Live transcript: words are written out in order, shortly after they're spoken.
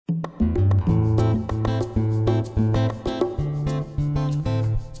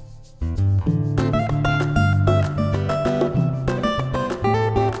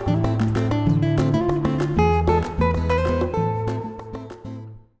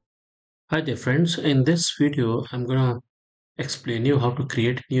Hi there friends, in this video I'm gonna explain you how to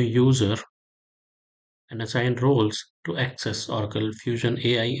create a new user and assign roles to access Oracle Fusion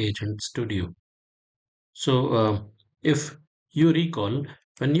AI Agent Studio. So if you recall,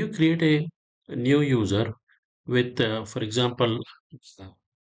 when you create a new user with for example uh,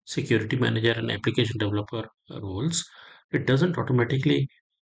 security manager and application developer roles, it doesn't automatically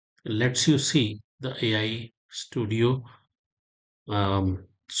lets you see the AI Studio.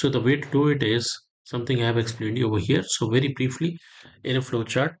 So the way to do it is something I have explained you over here. So very briefly, in a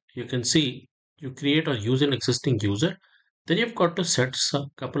flowchart, you can see you create or use an existing user. Then you've got to set a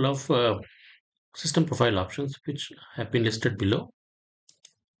couple of system profile options which have been listed below.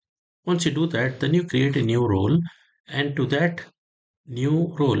 Once you do that, then you create a new role, and to that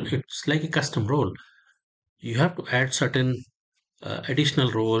new role, it's like a custom role. You have to add certain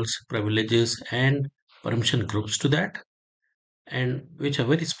additional roles, privileges, and permission groups to that, and which are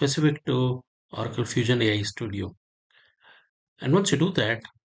very specific to Oracle Fusion AI Studio. And once you do that,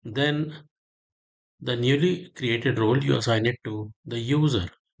 then the newly created role you assign it to the user,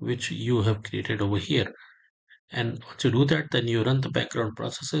 which you have created over here. And once you do that, then you run the background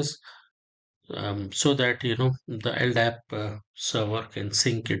processes so that the LDAP server can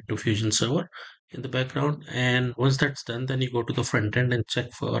sync it to Fusion server in the background. And once that's done, then you go to the front end and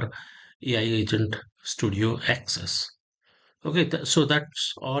check for AI Agent Studio access. Okay, so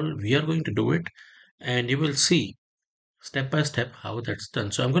that's all we are going to do it, and you will see step by step how that's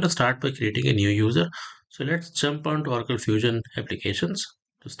done. So I'm going to start by creating a new user. So let's jump on to Oracle Fusion applications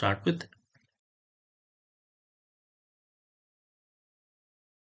to start with.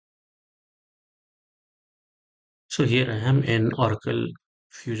 So here I am in Oracle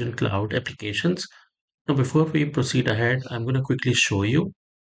Fusion Cloud applications. Now before we proceed ahead, I'm going to quickly show you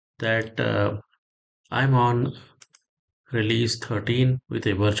that I'm on release 13 with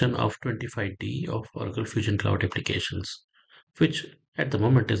a version of 25D of Oracle Fusion Cloud applications, which at the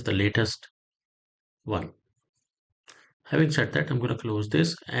moment is the latest one. Having said that, I'm going to close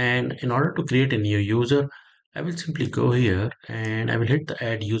this, and in order to create a new user, I will simply go here and I will hit the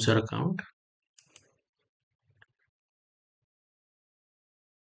add user account.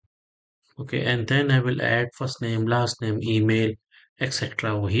 Okay, and then I will add first name, last name, email,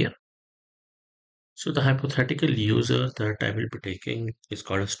 etc. over here. So the hypothetical user that I will be taking is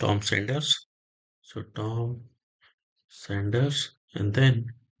called as Tom Sanders. So Tom Sanders, and then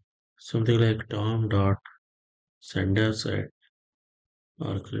something like Tom dot Sanders at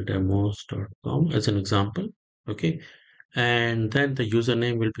oracledemos.com as an example. Okay, and then the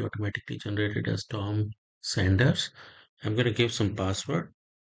username will be automatically generated as Tom Sanders. I'm going to give some password.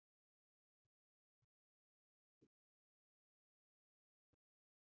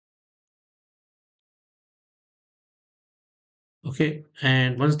 Okay,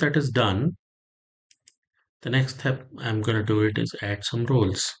 and once that is done, the next step I'm going to do it is add some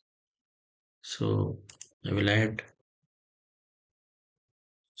roles. So I will add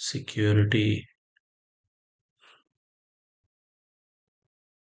security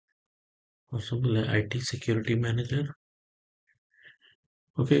or something like IT security manager.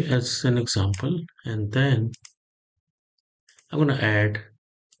 Okay, as an example, and then I'm going to add,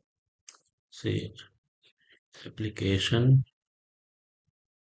 say, application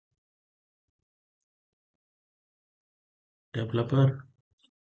developer.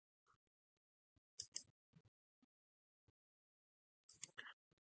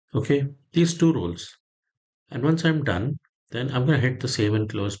 Okay, these two roles. And once I'm done, then I'm going to hit the save and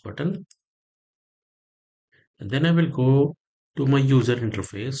close button. And then I will go to my user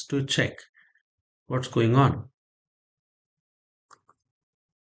interface to check what's going on.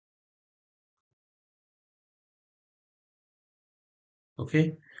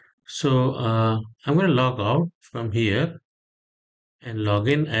 Okay, so I'm going to log out from here and log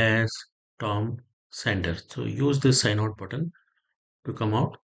in as Tom Sanders. So use this sign out button to come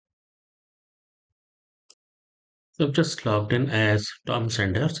out. So I've just logged in as Tom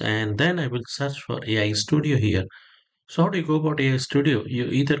Sanders, and then I will search for AI Studio here. So how do you go about AI Studio? You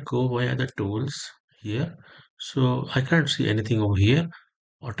either go via the tools here. So I can't see anything over here.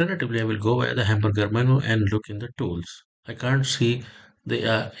 Alternatively, I will go via the hamburger menu and look in the tools. I can't see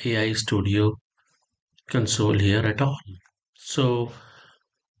the AI Studio console here at all. So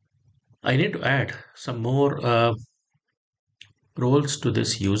I need to add some more roles to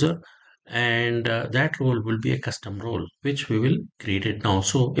this user, and that role will be a custom role which we will create it now.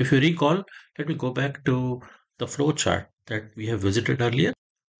 So if you recall, let me go back to the flow chart that we have visited earlier.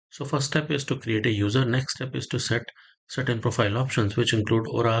 So first step is to create a user. Next step is to set certain profile options which include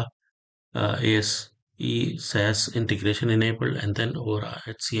Aura, AS, ESAS integration enabled, and then over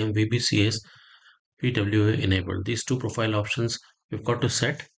HCM VBCS PWA enabled. These two profile options we've got to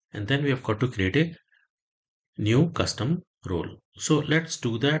set, and then we have got to create a new custom role. So let's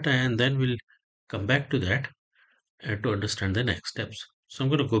do that, and then we'll come back to that to understand the next steps. So I'm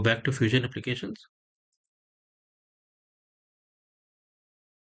going to go back to Fusion Applications.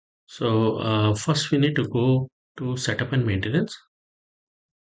 So first we need to go to setup and maintenance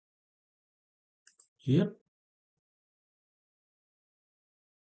here.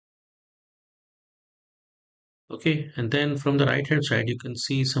 Okay, and then from the right hand side, you can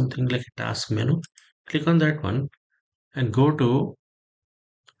see something like a task menu. Click on that one and go to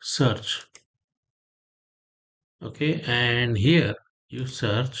search. Okay, and here you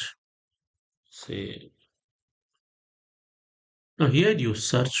search, say, now here you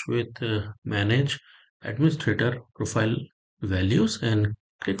search with manage administrator profile values and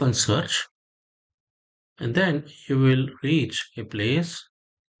click on search, and then you will reach a place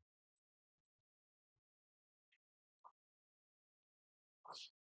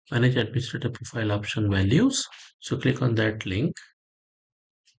manage administrator profile option values. So click on that link,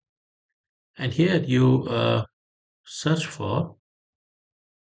 and here you search for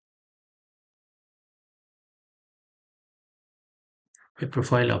a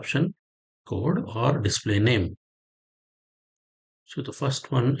profile option code or display name. So the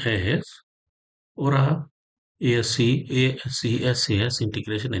first one is Aura ASC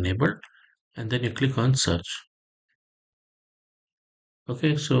integration enabled, and then you click on search.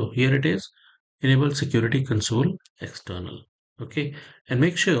 Okay, so here it is, enable security console external. Okay, and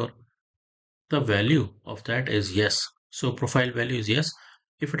make sure the value of that is yes. So profile value is yes.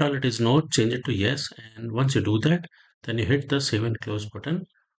 If at all it is no, change it to yes. And once you do that, then you hit the save and close button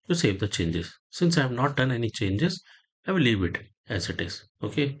to save the changes. Since I have not done any changes, I will leave it as it is.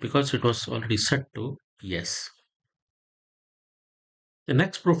 Okay, because it was already set to yes. The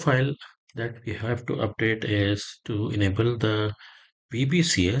next profile that we have to update is to enable the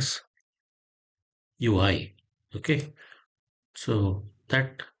VBCS UI. Okay, so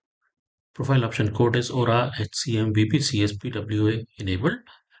that profile option code is Aura HCM VBCS PWA enabled,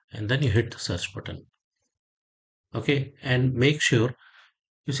 and then you hit the search button. Okay, and make sure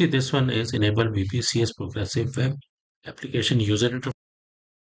you see this one is enable VBCS progressive web application user interface.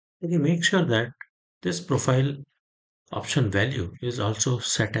 Okay, make sure that this profile option value is also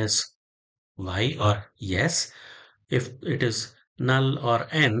set as Y or yes. If it is null or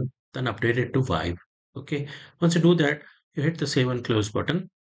N, then update it to Y. Okay, once you do that, you hit the save and close button.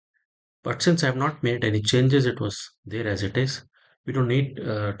 But since I have not made any changes, it was there as it is. We don't need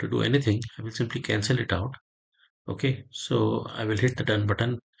to do anything. I will simply cancel it out. Okay, so I will hit the done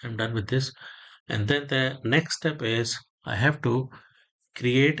button. I'm done with this. And then the next step is I have to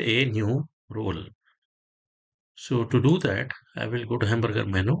create a new role. So to do that, I will go to hamburger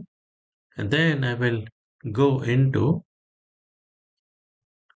menu, and then I will go into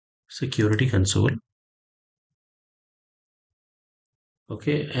security console.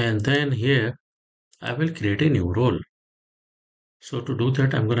 Okay, and then here I will create a new role. So to do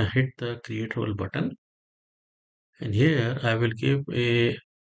that, I'm going to hit the create role button, and here I will give a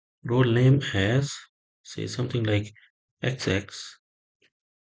role name as, say, something like XX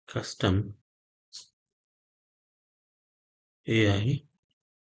custom AI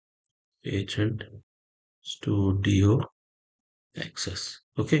agent studio access.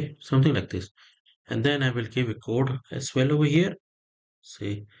 Okay, something like this. And then I will give a code as well over here,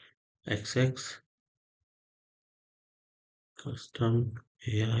 say XX custom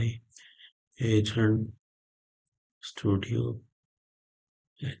AI agent studio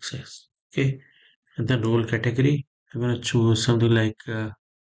access. Okay, and then role category, I'm going to choose something like a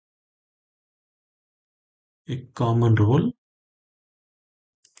common role.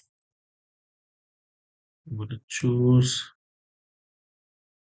 I'm going to choose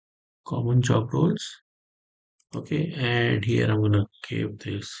common job roles. Okay, and here I'm going to give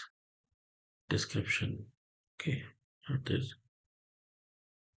this description. Okay, not this,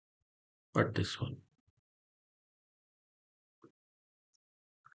 but this one.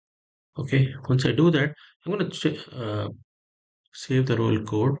 Okay, once I do that, I'm going to save the role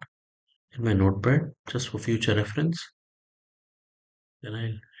code in my notepad just for future reference. Then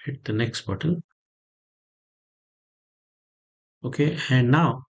I'll hit the next button. Okay, and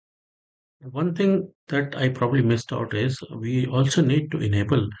now one thing that I probably missed out is we also need to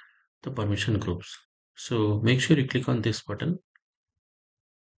enable the permission groups. So make sure you click on this button.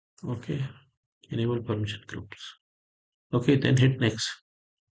 Okay, enable permission groups. Okay, then hit next.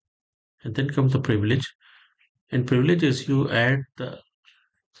 And then comes the privilege. And privilege is you add the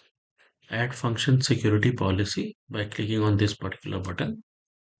add function security policy by clicking on this particular button.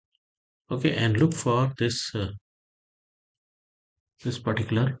 Okay, and look for this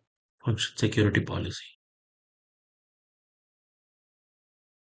particular function security policy.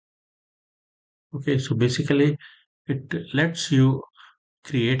 Okay, so basically it lets you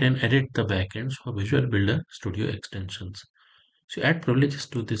create and edit the backends for Visual Builder Studio extensions. So add privileges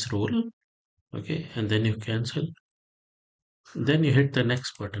to this role. Okay, and then you cancel. Then you hit the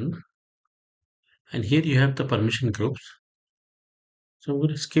next button, and here you have the permission groups. So I'm going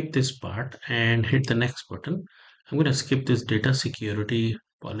to skip this part and hit the next button. I'm going to skip this data security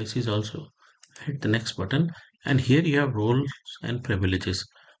policies also. Hit the next button, and here you have roles and privileges.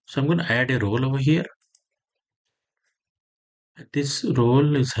 So I'm going to add a role over here. This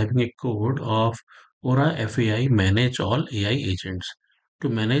role is having a code of Aura FAI manage all AI agents to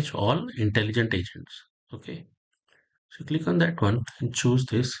manage all intelligent agents. Okay, so click on that one and choose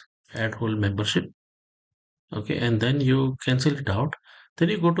this add role membership. Okay, and then you cancel it out. Then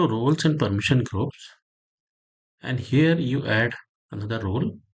you go to roles and permission groups, and here you add another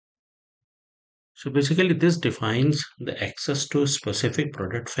role. So basically this defines the access to specific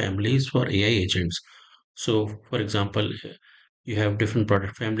product families for AI agents. So for example, you have different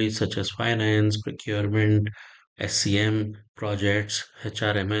product families such as finance, procurement, SCM, projects,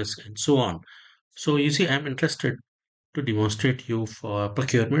 HRMS, and so on. So you see, I'm interested to demonstrate you for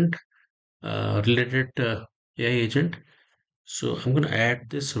procurement related AI agent. So I'm going to add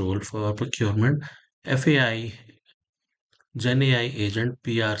this role for procurement FAI Gen AI agent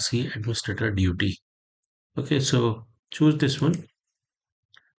PRC administrator duty. Okay, so choose this one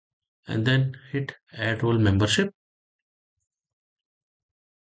and then hit add role membership.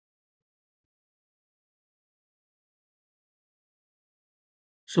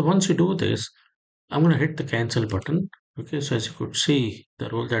 So once you do this, I'm going to hit the cancel button. Okay, so as you could see, the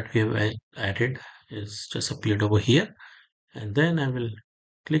role that we have added is just appeared over here. And then I will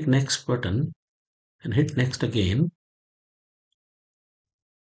click next button and hit next again.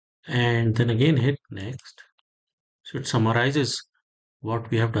 And then again hit next. So it summarizes what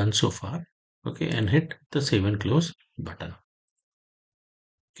we have done so far. Okay, and hit the save and close button.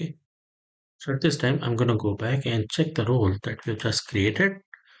 Okay, so at this time, I'm going to go back and check the role that we have just created.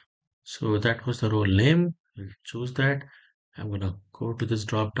 So that was the role name. I'll choose that. I'm going to go to this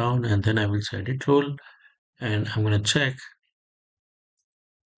drop down and then I will say edit role, and I'm going to check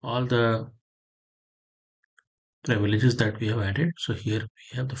all the privileges that we have added. So here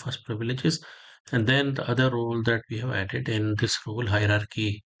we have the first privileges and then the other role that we have added in this role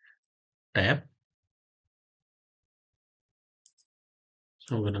hierarchy tab.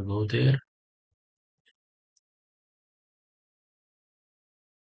 So I'm going to go there.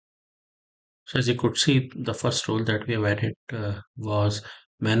 So as you could see, the first role that we have added was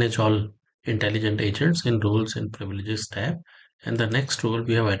manage all intelligent agents in roles and privileges tab. And the next role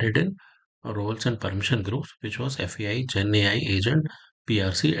we have added in roles and permission groups, which was FAI Gen AI agent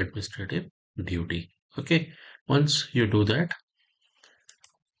PRC administrative duty. Okay, once you do that,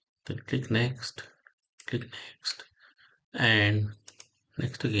 then click next, and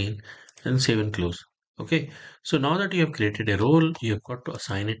next again, and save and close. Okay, so now that you have created a role, you've got to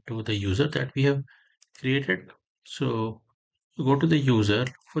assign it to the user that we have created. So go to the user.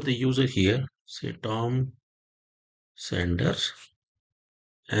 For the user here, say Tom Sanders,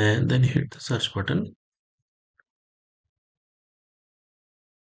 and then hit the search button.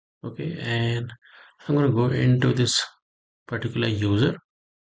 Okay, and I'm going to go into this particular user,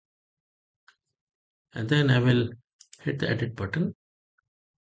 and then I will hit the edit button,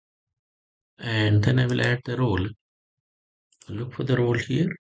 and then I will add the role. Look for the role here.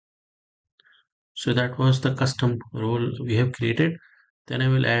 So that was the custom role we have created. Then I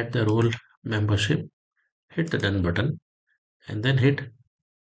will add the role membership, hit the done button, and then hit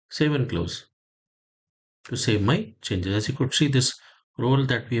save and close to save my changes. As you could see, this role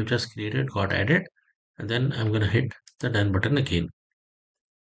that we have just created got added, and then I'm going to hit the done button again.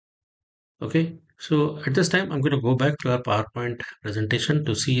 Okay, so at this time, I'm going to go back to our PowerPoint presentation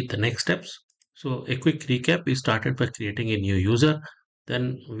to see the next steps. So a quick recap, we started by creating a new user.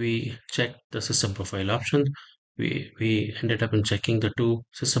 Then we checked the system profile options. We ended up in checking the two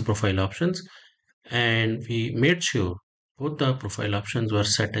system profile options, and we made sure both the profile options were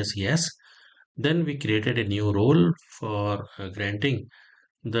set as yes. Then we created a new role for granting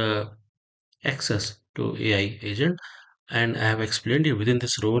the access to AI agent. And I have explained you within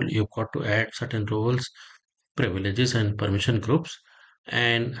this role, you've got to add certain roles, privileges, and permission groups.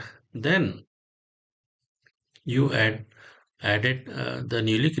 And then you added the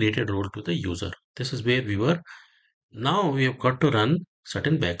newly created role to the user. This is where we were. Now we have got to run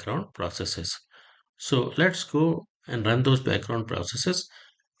certain background processes. So let's go and run those background processes.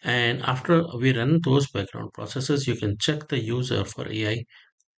 And after we run those background processes, you can check the user for AI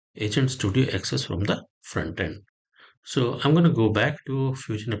Agent Studio access from the front end. So I'm going to go back to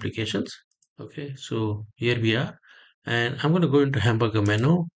Fusion applications. Okay, so here we are, and I'm going to go into hamburger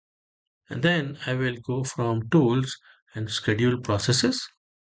menu, and then I will go from tools and schedule processes.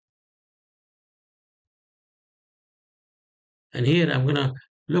 And here I'm going to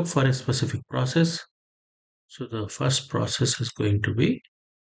look for a specific process. So the first process is going to be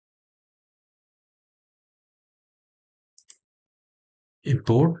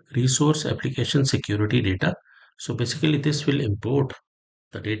import resource application security data. So basically this will import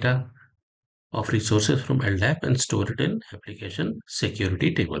the data of resources from LDAP and store it in application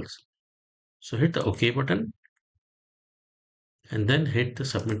security tables. So hit the OK button and then hit the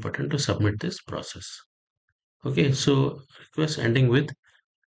submit button to submit this process. Okay, so request ending with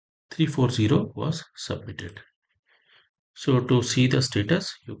 340 was submitted. So to see the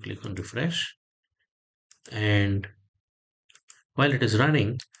status, you click on refresh, and while it is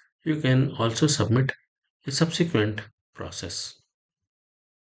running, you can also submit a subsequent process.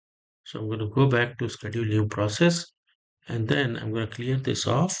 So I'm going to go back to schedule new process, and then I'm going to clear this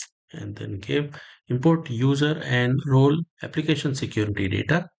off and then give import user and role application security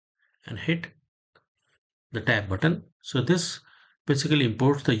data and hit the tab button. So this basically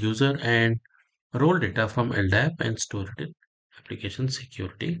imports the user and role data from LDAP and store it in application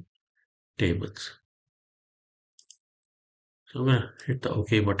security tables. So I'm going to hit the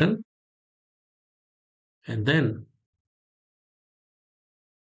OK button and then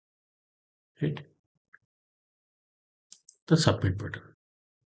hit the submit button.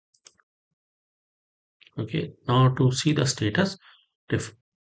 Okay, now to see the status,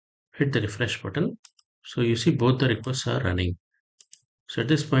 hit the refresh button. So you see both the requests are running. So at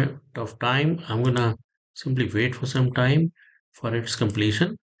this point of time, I'm gonna simply wait for some time for its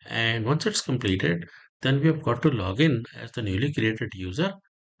completion. And once it's completed, then we have got to log in as the newly created user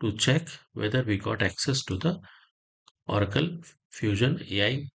to check whether we got access to the Oracle Fusion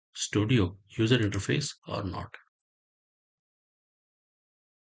AI Studio user interface or not.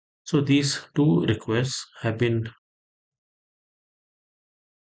 So these two requests have been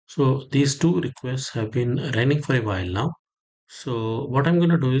running for a while now. So what I'm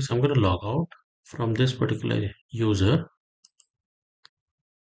going to do is I'm going to log out from this particular user,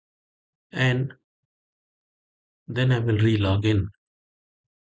 and then I will re-log in.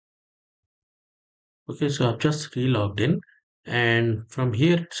 Okay, so I've just re-logged in, and from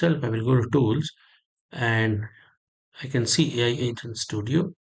here itself I will go to tools, and I can see AI Agent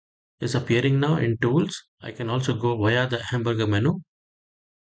Studio is appearing now in tools. I can also go via the hamburger menu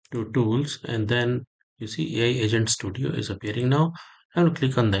to tools, and then you see AI Agent Studio is appearing now. I will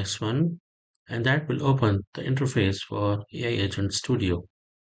click on this one, and that will open the interface for AI Agent Studio.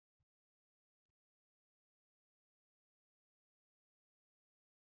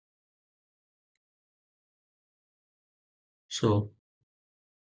 So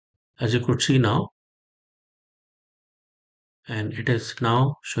as you could see now, and it is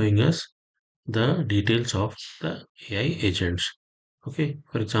now showing us the details of the AI agents. Okay,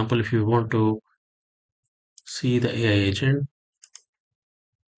 for example, if you want to see the AI agent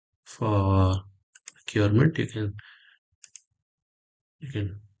for procurement, you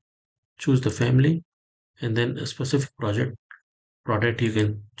can choose the family, and then a specific product you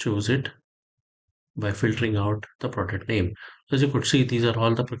can choose it by filtering out the product name. As you could see, these are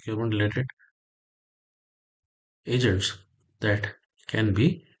all the procurement related agents that can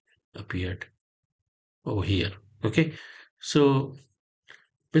be appeared over here. Okay, so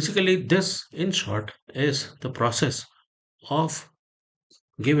basically this in short is the process of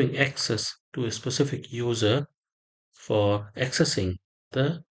giving access to a specific user for accessing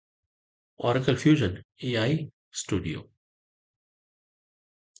the Oracle Fusion AI Studio.